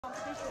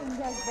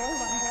India's world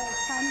wonder is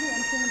finally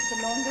entering into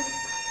the longest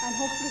and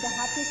hopefully the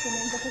happiest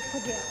innings of his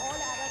career. All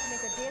add up to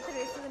make a day at the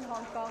races in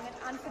Hong Kong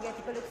an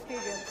unforgettable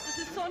experience.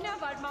 This is Sonia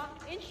Verma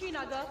in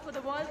Srinagar for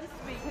the World This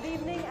Week. Good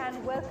evening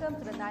and welcome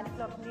to the 9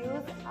 o'clock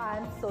news.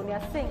 I'm Sonia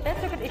Singh.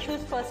 Let's look at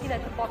issues firstly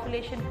like the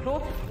population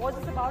growth. Was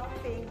this about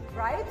paying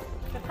bribes?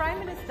 The Prime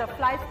Minister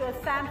flies to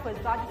Assam for his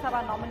Rajya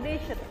Sabha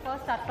nomination.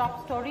 First, our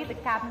top story, the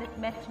Cabinet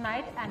met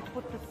tonight and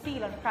put the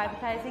seal on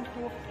privatizing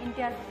two of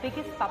India's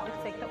biggest public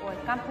sector oil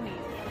companies.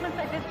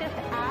 Just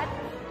add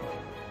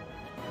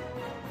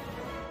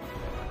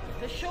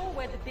The show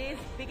where the day's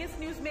biggest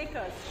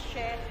newsmakers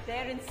share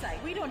their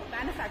insight. We don't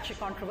manufacture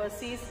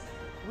controversies,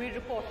 we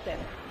report them.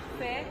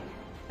 Fair,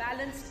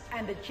 balanced,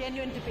 and a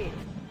genuine debate.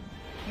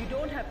 You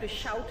don't have to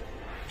shout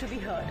to be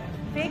heard.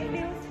 fake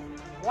news.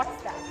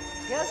 What's that?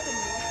 Here's the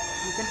news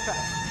you can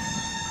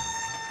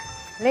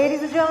trust.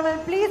 Ladies and gentlemen,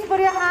 please put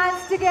your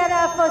hands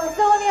together for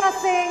Sonia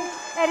Singh,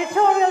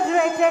 Editorial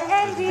Director,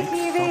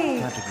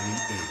 NDTV.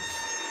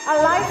 A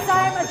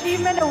Lifetime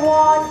Achievement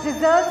Award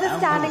deserves a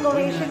standing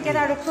ovation. Can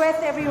I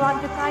request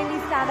everyone to kindly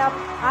stand up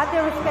at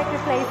their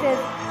respective places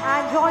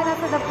and join us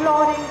in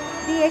applauding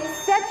the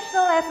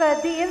exceptional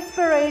effort, the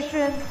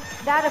inspiration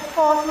that, of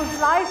course,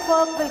 whose life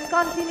work will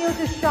continue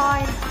to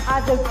shine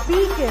as a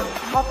beacon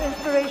of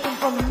inspiration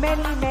for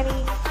many,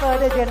 many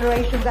further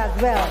generations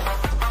as well.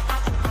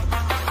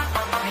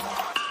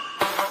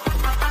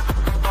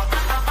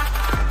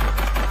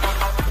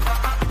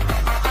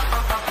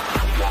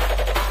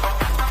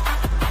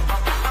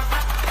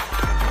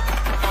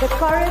 The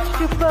courage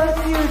to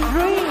pursue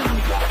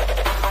dreams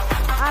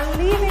and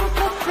leaving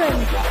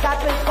footprints that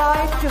will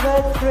guide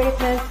towards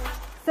greatness.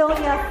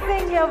 Sonia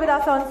Singh here with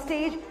us on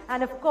stage,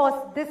 and of course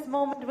this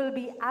moment will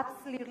be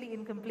absolutely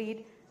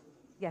incomplete.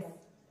 Yes.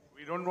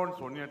 We don't want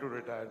Sonia to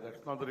retire.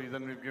 That's not the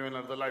reason we've given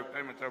her the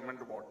Lifetime Achievement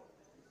Award.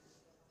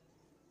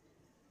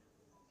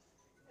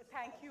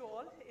 Thank you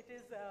all. It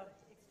is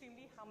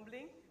extremely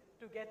humbling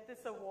to get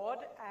this award,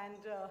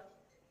 and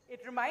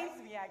it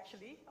reminds me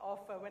actually of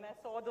when I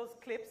saw those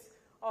clips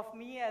of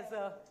me as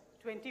a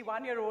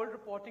 21-year-old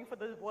reporting for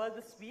the World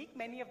This Week.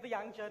 Many of the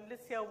young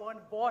journalists here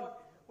weren't born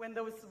when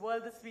the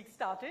World This Week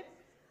started.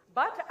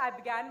 But I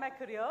began my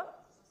career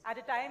at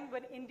a time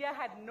when India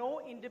had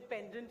no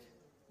independent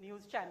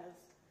news channels.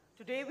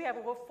 Today we have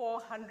over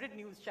 400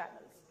 news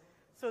channels.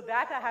 So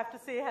that, I have to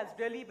say, has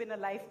really been a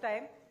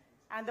lifetime.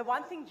 And the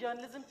one thing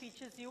journalism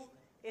teaches you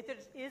is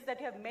that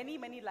you have many,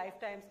 many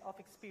lifetimes of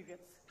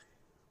experience.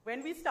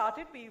 When we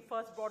started, we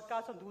first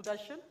broadcast on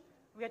Doordarshan.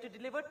 We had to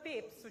deliver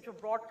tapes which were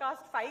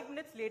broadcast 5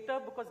 minutes later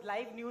because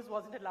live news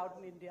wasn't allowed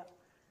in India.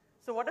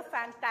 So what a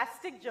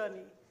fantastic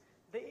journey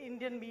the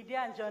Indian media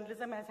and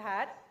journalism has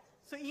had.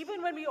 So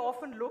even when we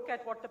often look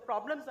at what the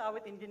problems are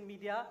with Indian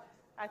media,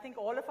 I think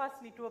all of us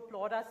need to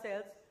applaud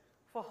ourselves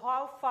for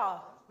how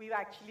far we've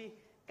actually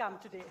come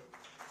today.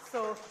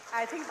 So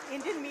I think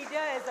Indian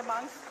media is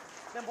amongst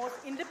the most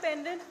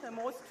independent, the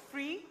most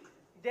free,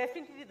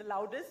 definitely the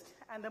loudest,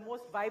 and the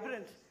most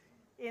vibrant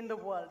in the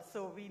world.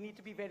 So we need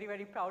to be very,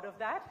 very proud of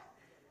that.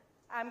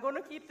 I'm going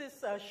to keep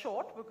this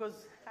short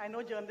because I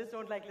know journalists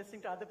don't like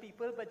listening to other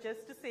people, but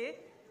just to say,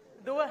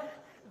 though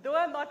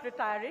I'm not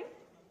retiring,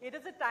 it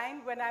is a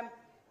time when I'm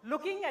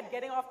looking at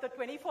getting off the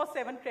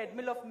 24/7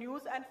 treadmill of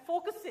news and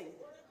focusing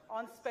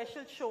on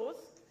special shows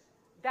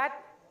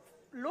that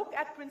look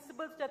at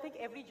principles that I think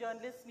every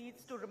journalist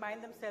needs to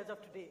remind themselves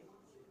of today.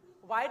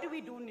 Why do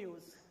we do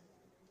news?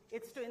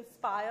 It's to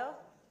inspire,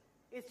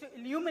 it's to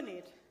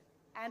illuminate,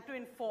 and to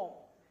inform.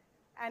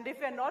 And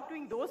if we're not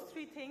doing those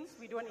three things,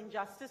 we do an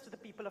injustice to the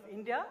people of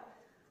India.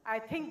 I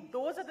think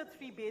those are the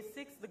three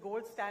basics, the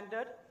gold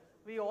standard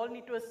we all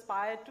need to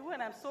aspire to,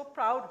 and I'm so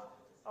proud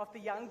of the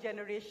young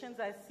generations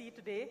I see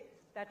today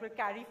that will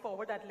carry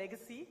forward that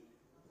legacy.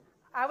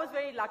 I was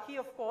very lucky,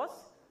 of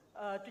course,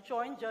 to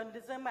join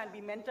journalism and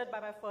be mentored by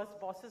my first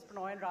bosses,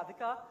 Prannoy and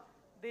Radhika.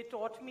 They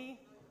taught me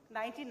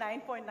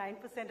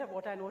 99.9% of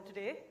what I know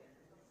today.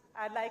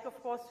 I'd like,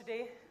 of course,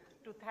 today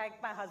to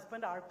thank my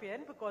husband,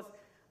 RPN, because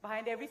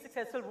behind every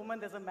successful woman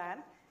there's a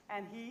man,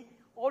 and he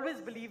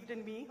always believed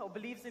in me, or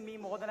believes in me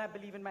more than I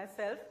believe in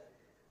myself.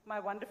 My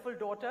wonderful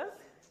daughters,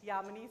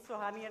 Yamini,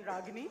 Sohani, and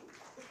Ragini.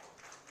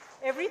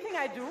 Everything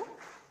I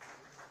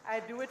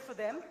do it for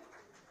them.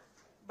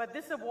 But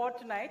this award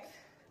tonight,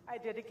 I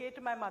dedicate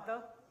to my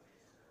mother,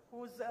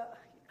 who's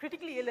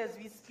critically ill as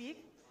we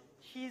speak.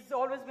 She's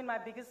always been my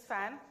biggest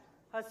fan.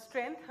 Her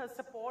strength, her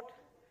support,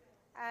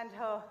 and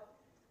her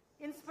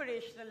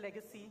inspirational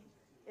legacy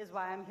is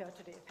why I'm here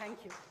today.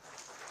 Thank you.